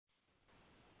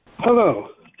Hello,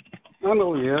 I'm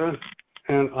Alia,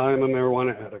 and I'm a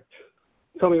marijuana addict.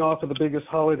 Coming off of the biggest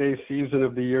holiday season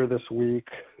of the year this week,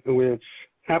 which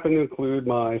happened to include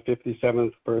my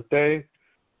 57th birthday.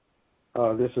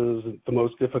 This is the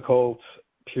most difficult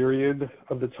period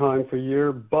of the time for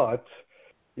year, but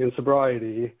in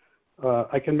sobriety,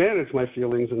 I can manage my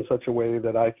feelings in such a way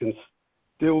that I can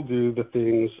still do the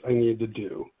things I need to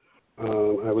do.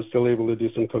 I was still able to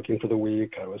do some cooking for the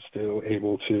week. I was still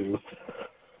able to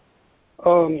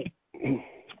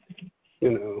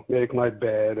make my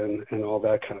bed and all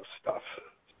that kind of stuff.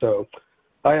 So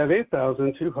I have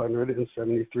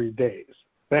 8,273 days,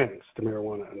 thanks to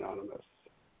Marijuana Anonymous.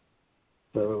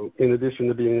 So in addition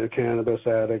to being a cannabis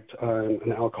addict, I'm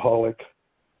an alcoholic,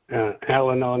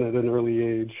 Al-Anon at an early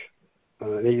age,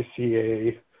 an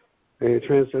ACA, a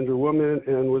transgender woman,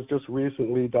 and was just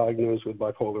recently diagnosed with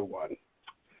bipolar 1.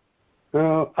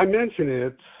 Now, I mention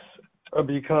it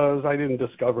because I didn't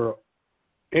discover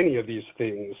any of these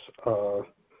things,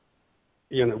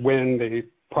 when the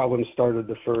problems started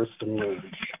to first emerge.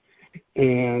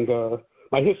 And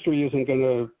my history I'm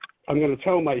going to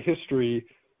tell my history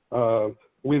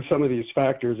with some of these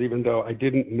factors, even though I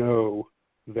didn't know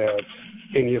that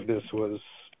any of this was,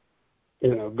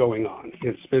 going on.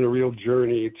 It's been a real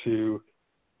journey to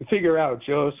figure out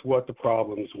just what the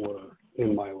problems were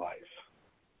in my life.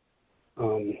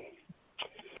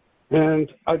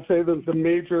 And I'd say that the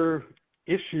major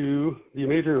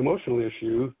emotional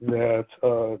issue that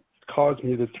caused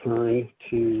me to turn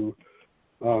to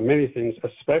many things,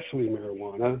 especially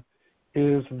marijuana,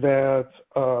 is that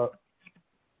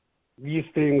these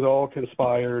things all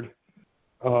conspired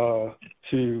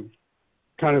to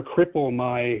kind of cripple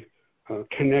my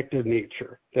connected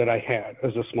nature that I had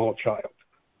as a small child.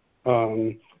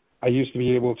 I used to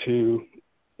be able to,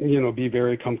 be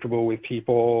very comfortable with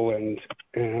people and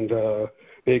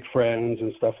make friends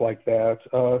and stuff like that.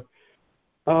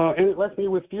 And it left me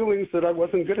with feelings that I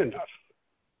wasn't good enough.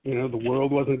 The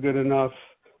world wasn't good enough.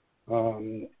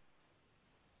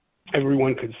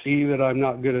 Everyone could see that I'm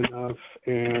not good enough,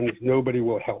 and nobody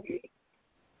will help me.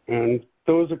 And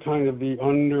those are kind of the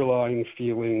underlying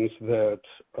feelings that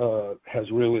has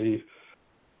really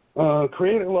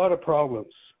created a lot of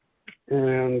problems.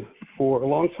 And for a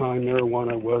long time,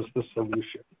 marijuana was the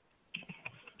solution.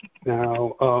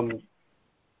 Now,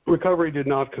 recovery did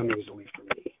not come easily for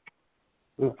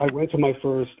me. I went to my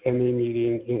first MA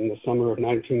meeting in the summer of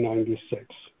 1996.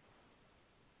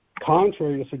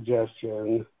 Contrary to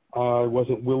suggestion, I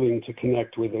wasn't willing to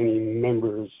connect with any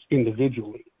members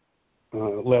individually,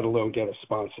 let alone get a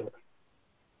sponsor.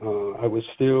 I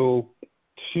still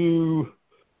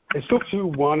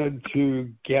wanted to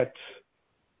get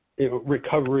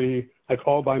recovery like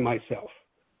all by myself.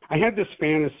 I had this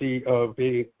fantasy of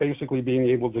basically being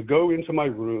able to go into my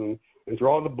room and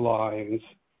draw the blinds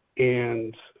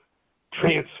and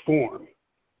transform,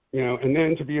 and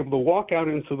then to be able to walk out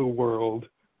into the world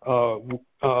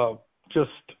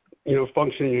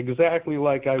functioning exactly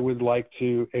like I would like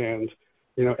to, and,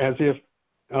 as if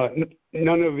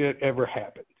none of it ever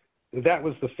happened. That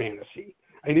was the fantasy.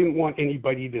 I didn't want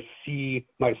anybody to see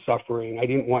my suffering. I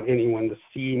didn't want anyone to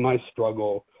see my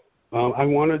struggle. I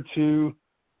wanted to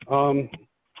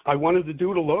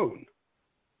do it alone.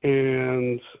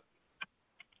 And,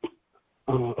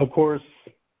 of course,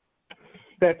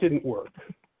 that didn't work.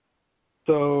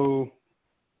 So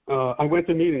I went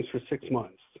to meetings for 6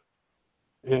 months.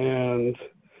 And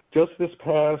just this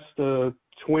past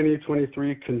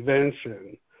 2023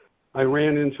 convention, I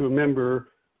ran into a member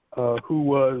who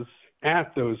was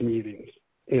at those meetings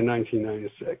in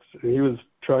 1996. And he was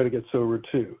trying to get sober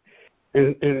too.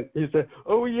 And he said,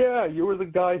 "Oh, yeah, you were the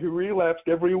guy who relapsed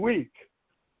every week."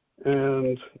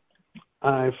 And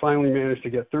I finally managed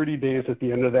to get 30 days at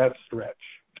the end of that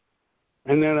stretch.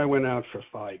 And then I went out for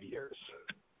 5 years.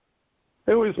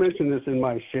 I always mention this in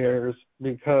my shares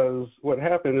because what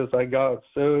happened is I got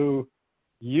so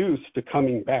used to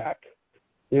coming back.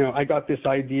 I got this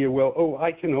idea,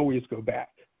 I can always go back.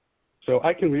 So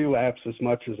I can relapse as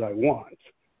much as I want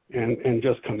and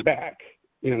just come back,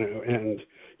 and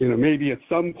maybe at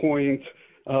some point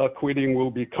quitting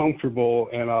will be comfortable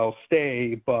and I'll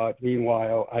stay, but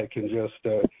meanwhile I can just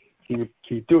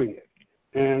keep doing it.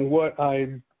 And what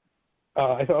I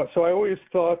thought, so I always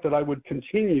thought that I would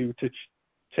continue to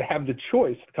have the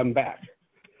choice to come back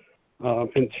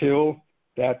until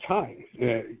that time.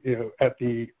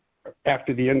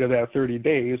 After the end of that 30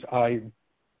 days, I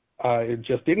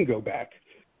just didn't go back.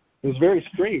 It was very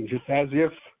strange. It's as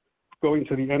if going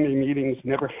to the MA meetings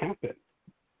never happened.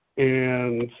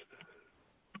 And,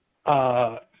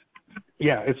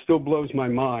 it still blows my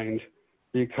mind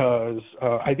because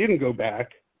I didn't go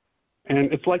back.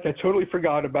 And it's like I totally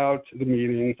forgot about the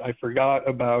meetings. I forgot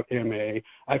about MA.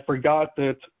 I forgot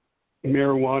that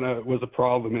marijuana was a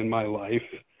problem in my life.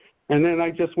 And then I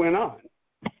just went on.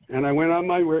 And I went on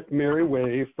my merry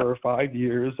way for 5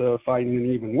 years, finding an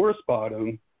even worse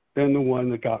bottom than the one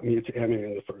that got me to MA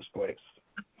in the first place.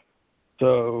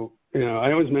 So,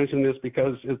 I always mention this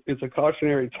because it's a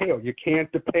cautionary tale. You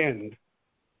can't depend,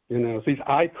 at least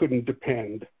I couldn't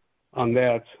depend on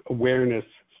that awareness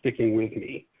sticking with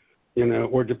me,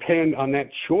 or depend on that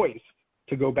choice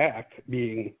to go back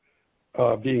being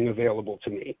available to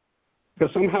me.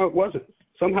 Because somehow it wasn't.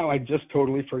 Somehow I just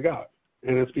totally forgot.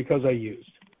 And it's because I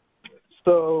used.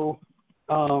 So,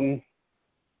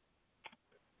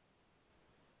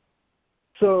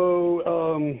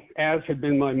 as had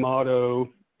been my motto,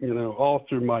 all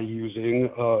through my using,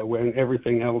 when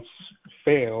everything else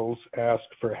fails, ask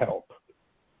for help.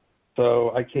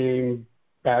 So I came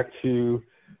back to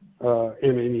MA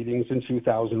meetings in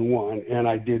 2001, and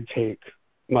I did take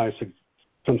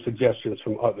some suggestions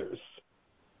from others.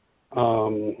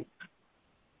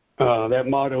 That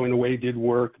motto, in a way, did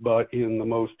work, but in the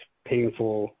most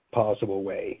painful possible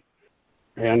way.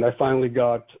 And I finally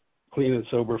got clean and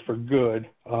sober for good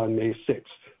on May 6th,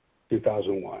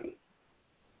 2001.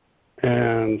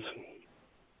 And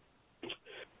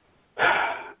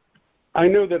I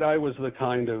know that I was the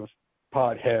kind of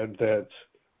pothead that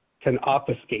can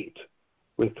obfuscate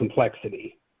with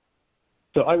complexity.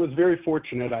 So I was very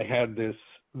fortunate I had this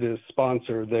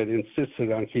sponsor that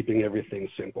insisted on keeping everything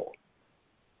simple.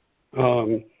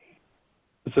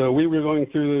 So we were going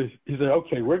through he said,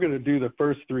 okay, we're going to do the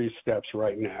first 3 steps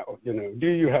right now. Do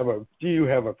you have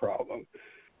a problem?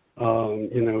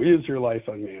 Is your life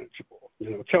unmanageable?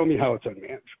 Tell me how it's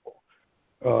unmanageable.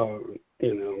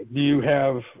 Do you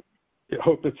have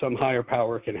hope that some higher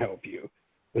power can help you?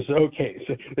 I said, okay.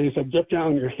 So they said, get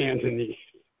down on your hands and knees,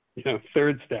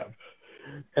 3rd step.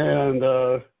 And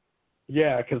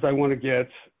because I want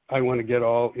to get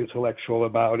all intellectual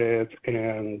about it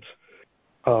and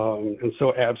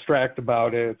so abstract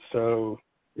about it. So,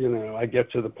 I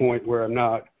get to the point where I'm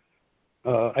not,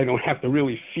 I don't have to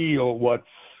really feel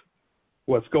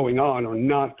what's going on or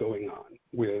not going on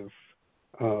with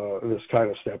this kind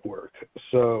of step work.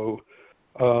 So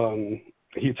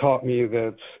he taught me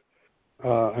that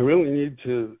I really need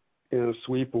to,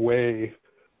 sweep away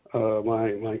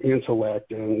my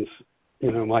intellect and,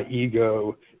 my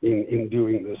ego in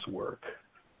doing this work.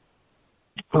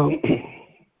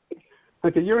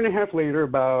 Like a year and a half later,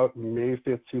 about May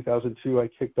 5th, 2002, I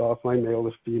kicked off my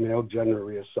male-to-female gender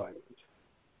reassignment.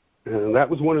 And that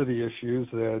was one of the issues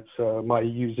that my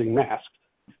using masked.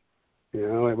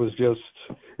 It was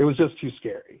just too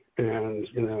scary. And,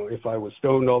 if I was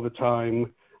stoned all the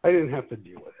time, I didn't have to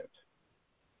deal with it.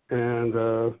 And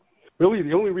really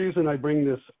the only reason I bring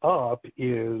this up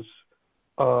is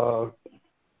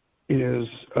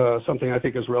something I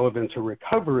think is relevant to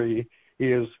recovery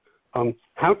is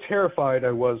how terrified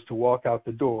I was to walk out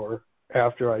the door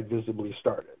after I visibly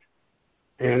started.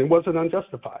 And it wasn't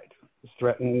unjustified. I was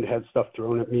threatened, had stuff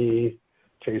thrown at me,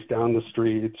 chased down the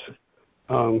street.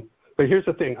 But here's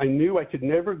the thing. I knew I could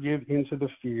never give into the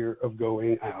fear of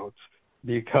going out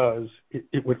because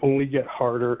it would only get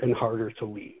harder and harder to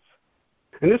leave.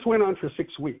 And this went on for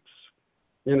 6 weeks,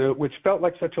 which felt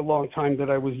like such a long time that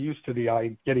I was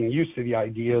getting used to the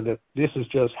idea that this is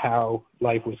just how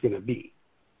life was going to be.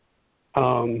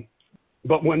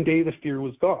 But one day the fear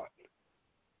was gone.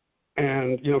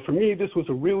 And, for me, this was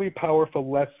a really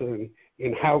powerful lesson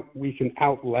in how we can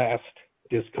outlast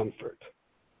discomfort.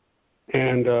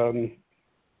 And,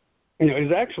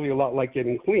 it's actually a lot like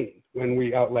getting clean when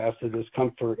we outlast the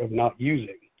discomfort of not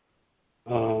using.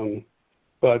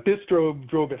 But this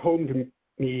drove it home to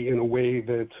me in a way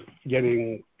that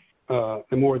getting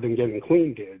more than getting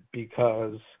clean did,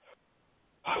 because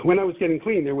when I was getting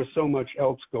clean, there was so much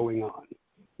else going on,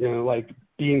 like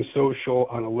being social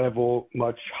on a level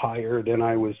much higher than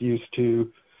I was used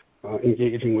to,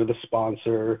 engaging with a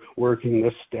sponsor, working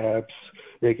the steps,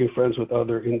 making friends with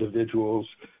other individuals,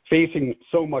 facing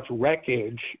so much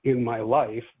wreckage in my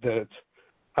life that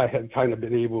I had kind of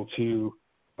been able to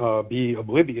be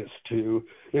oblivious to.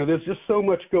 There's just so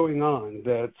much going on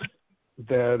that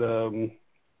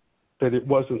it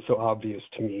wasn't so obvious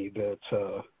to me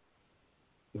that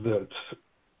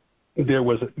there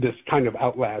was this kind of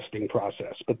outlasting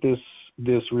process. But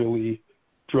this really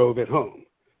drove it home.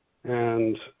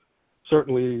 And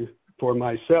certainly for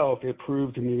myself, it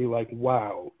proved to me like,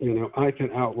 wow, I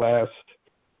can outlast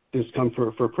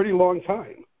discomfort for a pretty long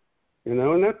time, and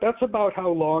that's about how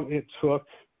long it took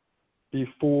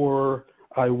before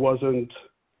I wasn't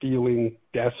feeling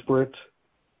desperate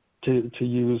to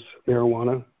use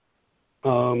marijuana.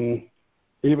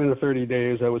 Even the 30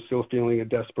 days, I was still feeling a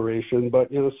desperation. But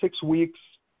 6 weeks,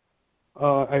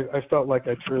 I felt like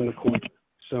I turned the corner.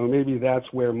 So maybe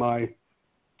that's where my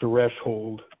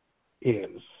threshold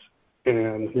is,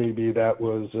 and maybe that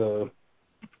was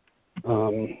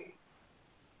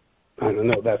I don't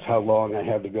know. That's how long I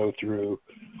had to go through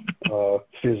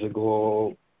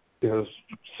physical,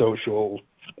 social,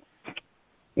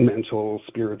 mental,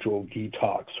 spiritual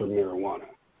detox from marijuana.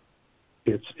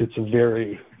 It's a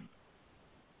very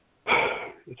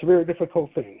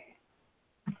difficult thing.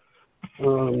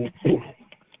 So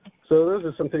those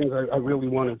are some things I really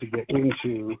wanted to get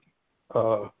into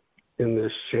in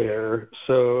this share.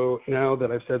 So now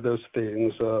that I've said those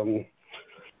things,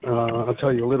 I'll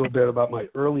tell you a little bit about my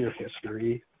earlier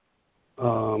history.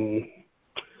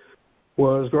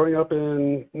 Was growing up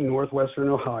in northwestern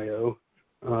Ohio,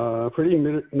 pretty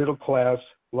middle-class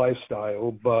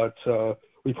lifestyle, but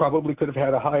we probably could have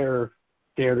had a higher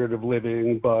standard of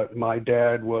living, but my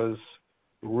dad was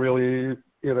really,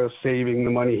 saving the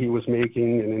money he was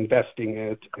making and investing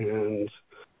it, and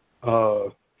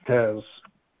has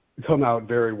come out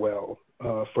very well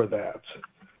for that.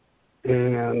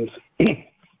 And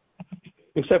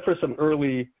except for some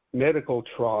early medical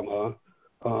trauma,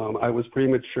 I was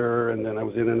premature, and then I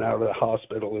was in and out of the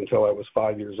hospital until I was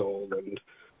 5 years old, and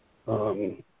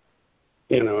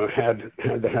had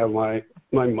to have my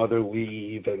mother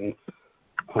leave, and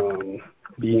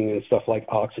being in stuff like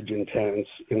oxygen tents,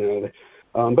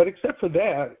 But except for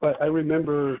that, I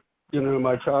remember,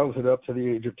 my childhood up to the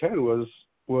age of 10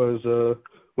 was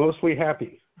mostly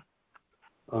happy.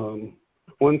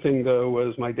 One thing, though,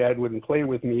 was my dad wouldn't play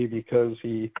with me because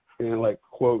he,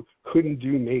 quote, couldn't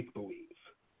do make-believe.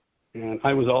 And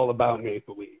I was all about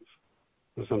make-believe,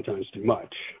 sometimes too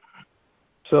much.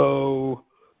 So,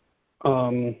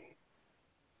 and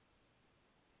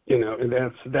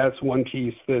that's one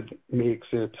piece that makes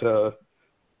it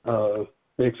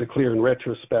clear in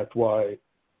retrospect why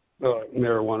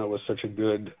marijuana was such a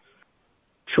good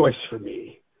choice for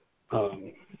me,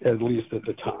 at least at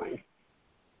the time.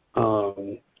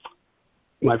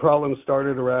 My problems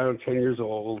started around 10 years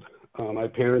old. My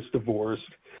parents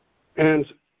divorced, and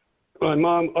my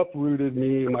mom uprooted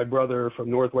me and my brother from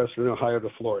northwestern Ohio to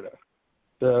Florida.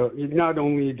 So not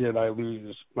only did I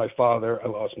lose my father, I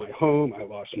lost my home, I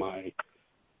lost my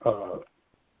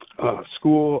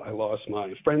school, I lost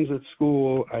my friends at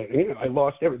school, I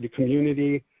lost the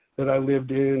community that I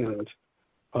lived in,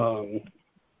 and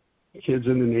kids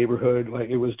in the neighborhood.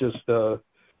 It was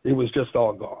just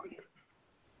all gone.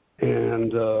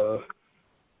 And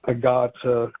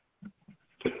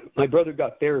my brother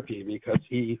got therapy because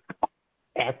he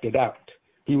acted out.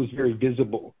 He was very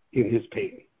visible in his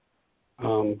pain.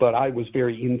 But I was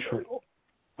very internal.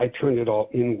 I turned it all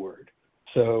inward.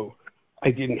 So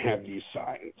I didn't have these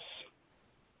signs.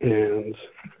 And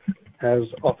as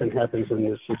often happens in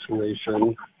this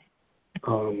situation,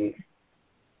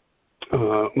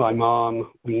 my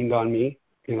mom leaned on me.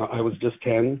 I was just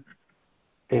 10,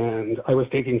 and I was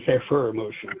taking care of her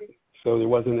emotionally. So there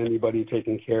wasn't anybody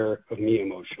taking care of me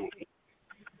emotionally.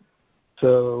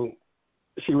 So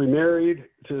she remarried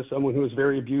to someone who was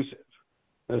very abusive,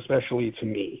 especially to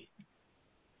me.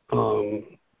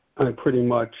 I pretty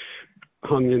much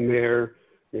hung in there,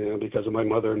 because of my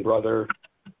mother and brother,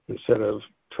 instead of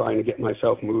trying to get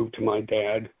myself moved to my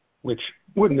dad, which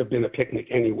wouldn't have been a picnic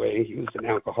anyway. He was an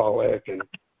alcoholic.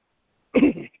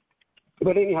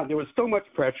 But anyhow, there was so much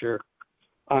pressure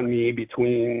on me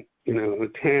between, 10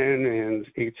 and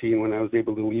 18 when I was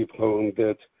able to leave home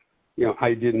that,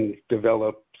 I didn't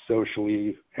develop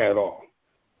socially at all.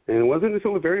 And it wasn't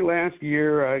until the very last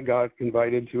year I got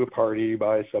invited to a party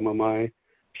by some of my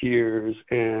peers,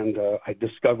 and I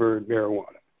discovered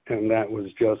marijuana. And that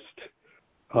was just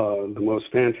the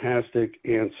most fantastic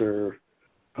answer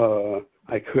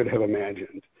I could have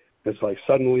imagined. It's like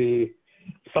suddenly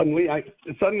I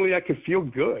could feel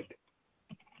good.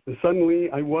 And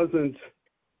suddenly I wasn't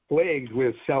plagued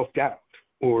with self-doubt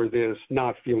or this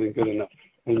not feeling good enough.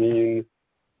 I mean,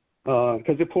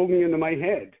 because it pulled me into my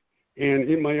head. And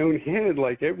in my own head,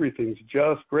 everything's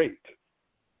just great.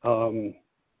 I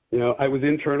was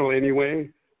internal anyway.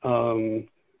 I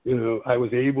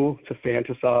was able to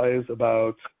fantasize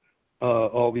about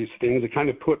all these things. It kind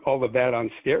of put all of that on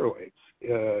steroids.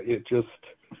 It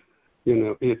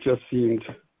just seemed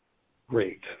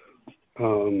great.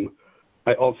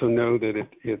 I also know that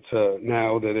it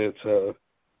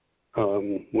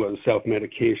was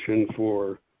self-medication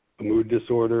for a mood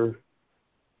disorder.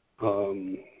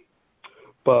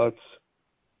 But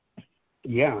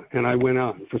yeah, and I went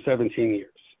on for 17 years.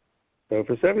 So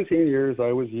for 17 years,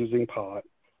 I was using pot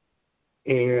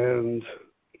and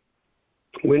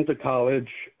went to college,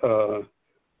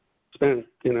 spent,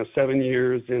 7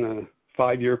 years in a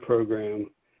 5-year program,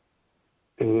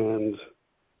 and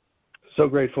so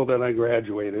grateful that I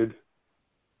graduated.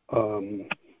 One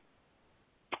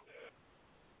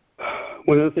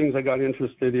of the things I got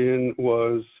interested in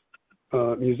was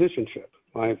musicianship.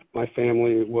 My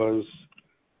family was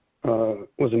a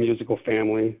musical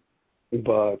family,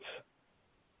 but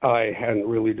I hadn't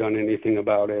really done anything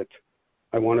about it.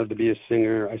 I wanted to be a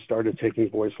singer. I started taking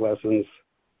voice lessons.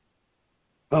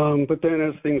 But then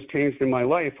as things changed in my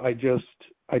life, I just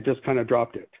kind of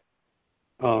dropped it.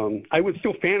 I would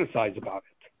still fantasize about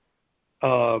it.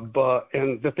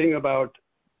 And the thing about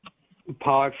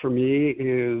pot for me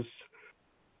is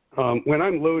when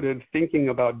I'm loaded, thinking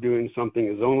about doing something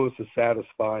is almost as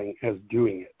satisfying as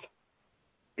doing it.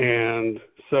 And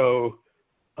so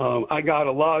I got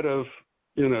a lot of,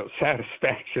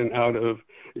 satisfaction out of,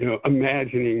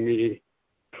 imagining me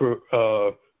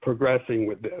progressing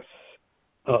with this.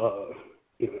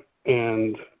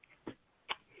 And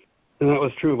that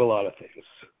was true of a lot of things.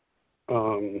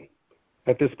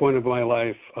 At this point of my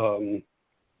life,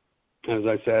 as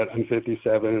I said, I'm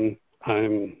 57.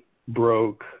 I'm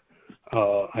broke.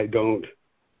 I don't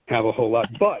have a whole lot.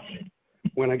 But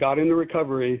when I got into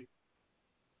recovery,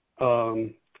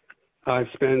 I've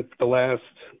spent the last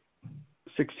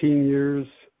 16 years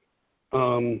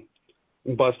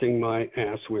busting my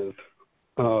ass with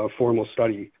formal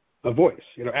study of voice.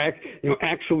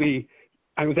 Actually,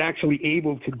 I was actually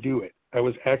able to do it. I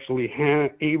was actually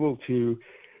able to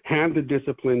have the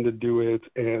discipline to do it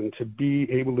and to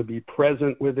be able to be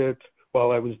present with it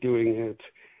while I was doing it.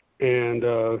 And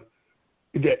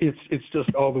it's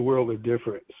just all the world of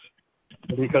difference,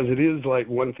 because it is like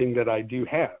one thing that I do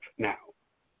have now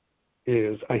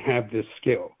is I have this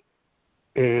skill.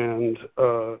 And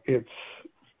it's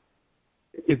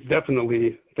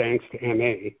definitely thanks to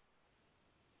MA,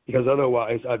 because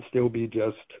otherwise I'd still be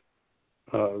just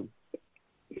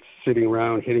sitting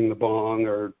around hitting the bong,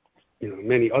 or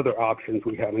many other options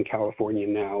we have in California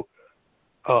now.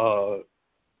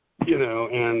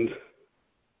 And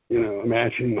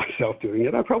imagining myself doing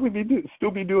it, I'd probably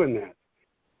still be doing that.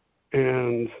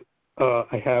 And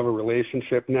I have a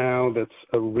relationship now that's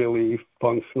a really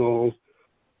functional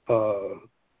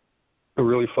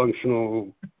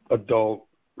adult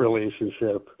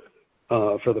relationship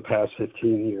for the past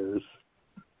 15 years,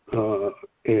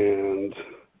 and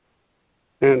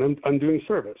I'm doing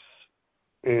service.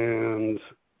 And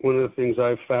one of the things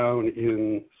I've found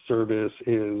in service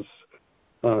is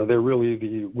they're really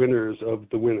the winners of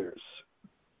the winners.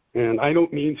 And I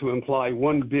don't mean to imply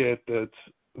one bit that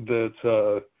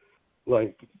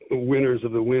like the winners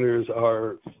of the winners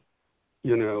are,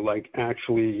 like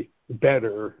actually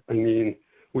better. I mean,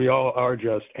 we all are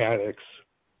just addicts,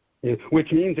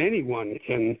 which means anyone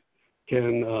can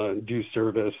do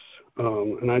service.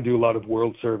 And I do a lot of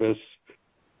world service.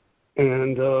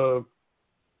 And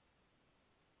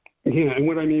and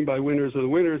what I mean by winners of the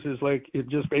winners is like it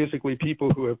just basically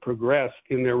people who have progressed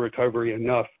in their recovery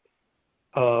enough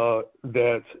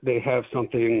that they have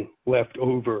something left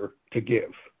over to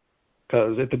give.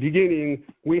 Because at the beginning,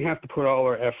 we have to put all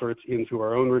our efforts into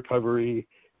our own recovery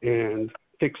and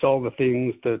fix all the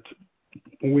things that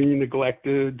we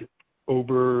neglected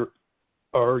over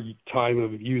our time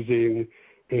of using,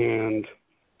 and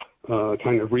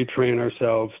kind of retrain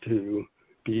ourselves to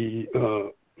be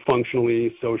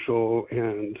functionally social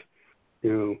and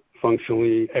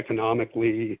functionally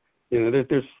economically.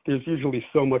 There's usually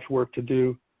so much work to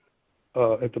do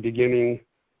at the beginning,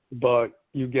 but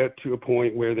you get to a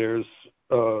point where there's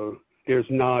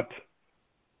not.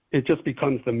 It just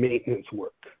becomes the maintenance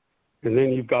work, and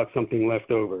then you've got something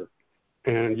left over,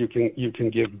 and you can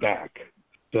give back.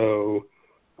 So,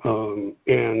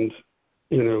 and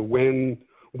when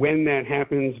that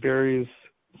happens varies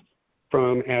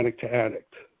from addict to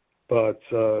addict, but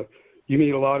you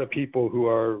meet a lot of people who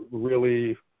are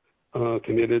really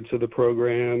committed to the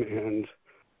program and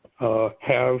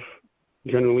have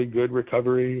generally good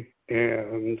recovery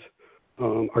and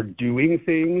are doing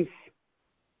things.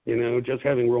 Just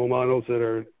having role models that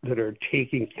are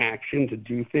taking action to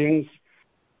do things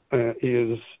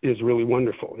is really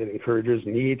wonderful. It encourages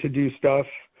me to do stuff,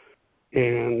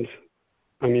 and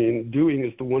I mean, doing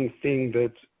is the one thing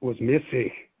that was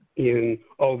missing in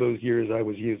all those years I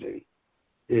was using.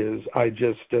 Is I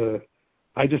just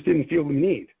didn't feel the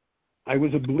need. I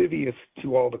was oblivious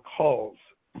to all the calls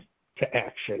to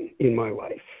action in my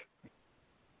life,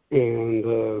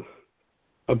 and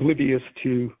oblivious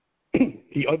to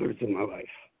the others in my life.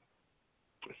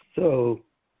 So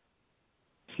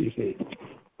Excuse me.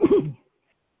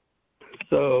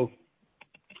 So,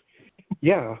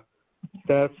 yeah,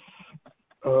 that's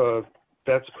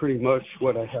pretty much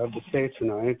what I have to say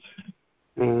tonight,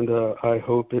 and I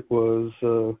hope it was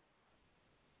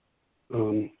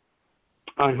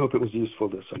useful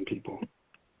to some people.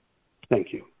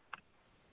 Thank you.